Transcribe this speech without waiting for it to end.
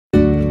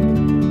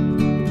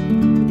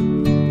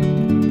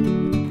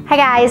Hi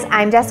guys,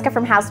 I'm Jessica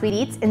from How Sweet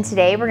Eats, and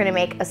today we're gonna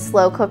make a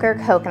slow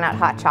cooker coconut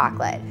hot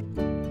chocolate.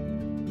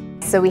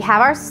 So we have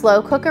our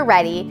slow cooker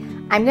ready.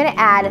 I'm gonna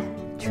add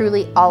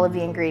truly all of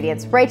the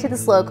ingredients right to the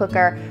slow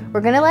cooker. We're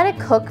gonna let it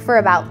cook for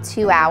about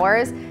 2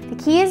 hours. The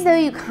key is though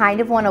you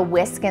kind of wanna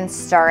whisk and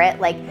stir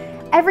it like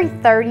every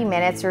 30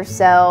 minutes or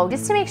so,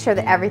 just to make sure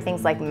that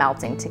everything's like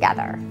melting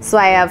together. So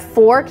I have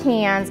 4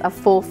 cans of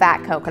full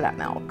fat coconut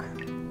milk.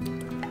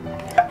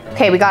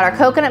 Okay, we got our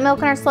coconut milk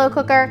in our slow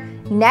cooker.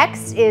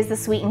 Next is the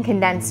sweetened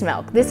condensed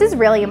milk. This is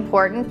really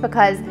important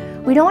because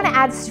we don't want to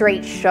add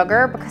straight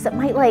sugar because it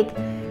might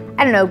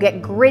get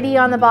gritty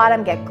on the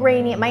bottom, get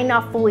grainy, it might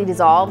not fully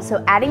dissolve.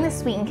 So adding the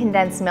sweetened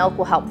condensed milk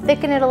will help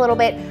thicken it a little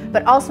bit,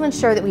 but also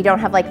ensure that we don't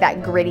have like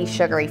that gritty,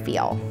 sugary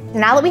feel. So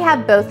now that we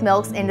have both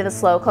milks into the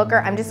slow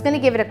cooker, I'm just gonna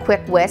give it a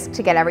quick whisk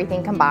to get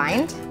everything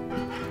combined.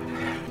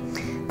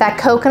 That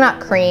coconut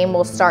cream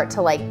will start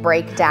to like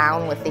break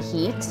down with the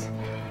heat.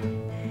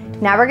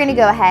 Now we're gonna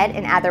go ahead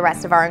and add the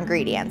rest of our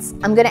ingredients.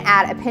 I'm gonna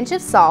add a pinch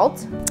of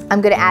salt. I'm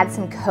gonna add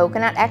some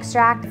coconut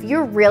extract. If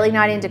you're really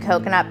not into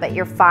coconut, but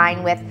you're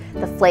fine with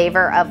the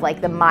flavor of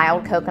like the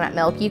mild coconut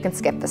milk, you can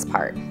skip this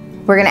part.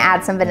 We're gonna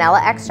add some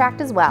vanilla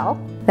extract as well.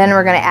 Then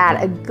we're gonna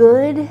add a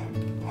good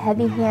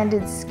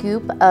heavy-handed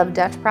scoop of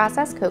Dutch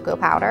processed cocoa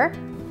powder.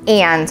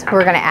 And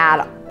we're gonna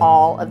add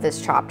all of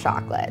this chopped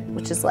chocolate,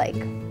 which is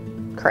like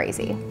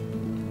crazy.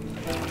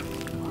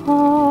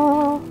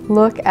 Oh,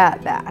 look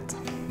at that.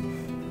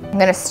 I'm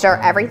gonna stir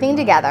everything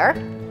together.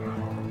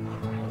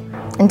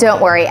 And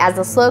don't worry, as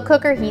the slow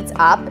cooker heats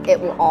up,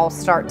 it will all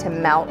start to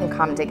melt and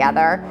come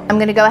together. I'm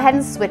gonna go ahead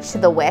and switch to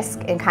the whisk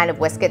and kind of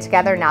whisk it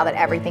together now that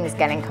everything's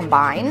getting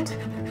combined.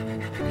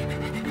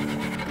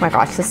 Oh my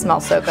gosh, this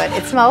smells so good.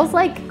 It smells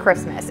like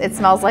Christmas. It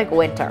smells like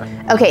winter.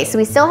 Okay, so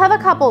we still have a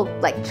couple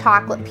like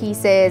chocolate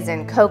pieces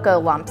and cocoa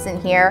lumps in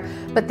here,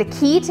 but the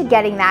key to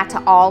getting that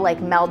to all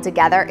like meld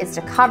together is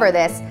to cover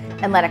this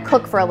and let it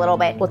cook for a little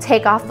bit. We'll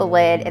take off the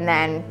lid and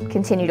then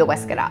continue to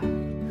whisk it up.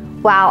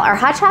 While our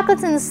hot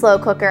chocolate's in the slow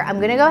cooker, I'm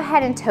gonna go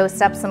ahead and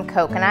toast up some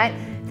coconut.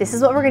 This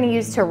is what we're gonna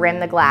use to rim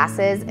the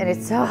glasses, and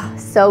it's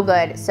so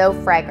good, so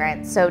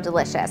fragrant, so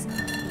delicious.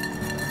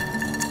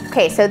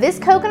 Okay, so this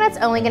coconut's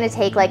only gonna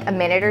take like a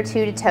minute or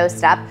 2 to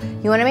toast up.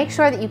 You wanna make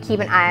sure that you keep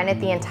an eye on it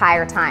the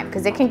entire time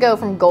because it can go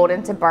from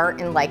golden to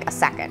burnt in like a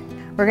second.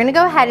 We're gonna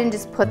go ahead and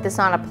just put this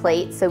on a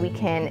plate so we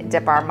can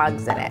dip our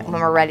mugs in it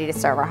when we're ready to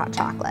serve our hot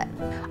chocolate.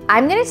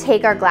 I'm gonna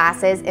take our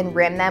glasses and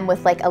rim them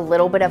with like a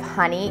little bit of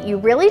honey. You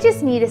really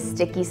just need a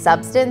sticky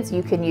substance.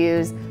 You can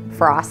use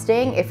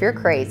frosting if you're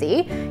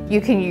crazy.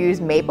 You can use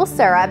maple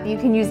syrup, you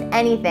can use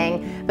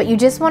anything, but you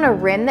just wanna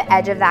rim the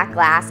edge of that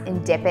glass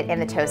and dip it in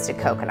the toasted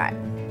coconut.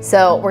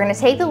 So we're gonna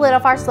take the lid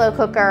off our slow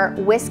cooker,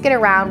 whisk it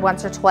around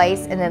once or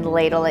twice, and then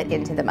ladle it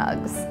into the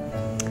mugs.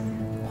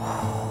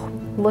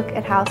 Look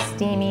at how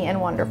steamy and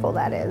wonderful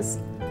that is.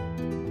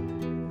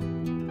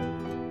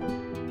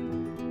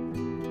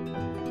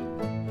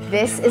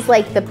 This is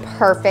like the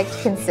perfect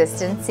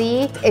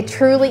consistency. It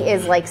truly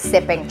is like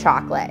sipping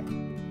chocolate.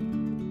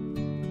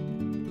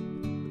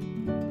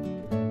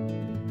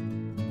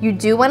 You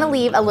do want to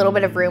leave a little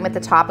bit of room at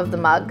the top of the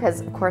mug because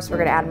of course we're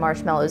going to add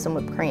marshmallows and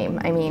whipped cream.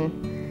 I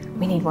mean,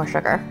 we need more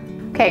sugar.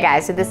 Okay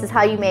guys, so this is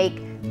how you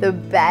make the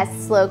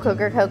best slow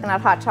cooker coconut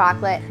hot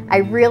chocolate. I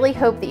really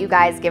hope that you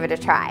guys give it a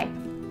try.